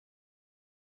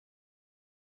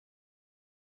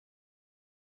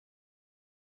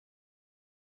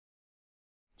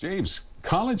James,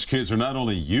 college kids are not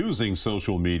only using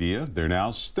social media, they're now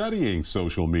studying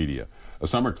social media. A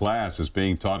summer class is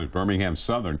being taught at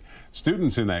Birmingham-Southern.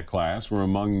 Students in that class were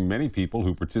among many people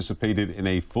who participated in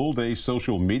a full-day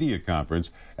social media conference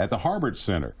at the Harbert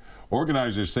Center.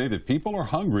 Organizers say that people are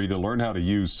hungry to learn how to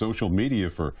use social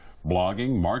media for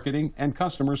blogging, marketing, and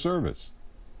customer service.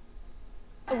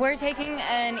 We're taking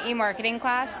an e-marketing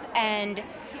class, and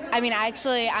I'm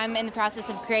in the process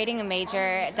of creating a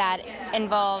major that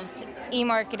involves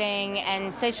e-marketing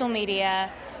and social media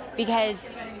because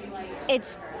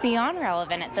it's beyond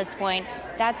relevant at this point.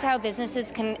 That's how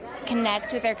businesses can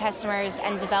connect with their customers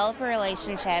and develop a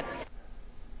relationship.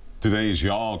 Today's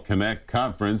Y'all Connect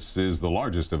conference is the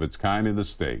largest of its kind in the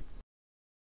state.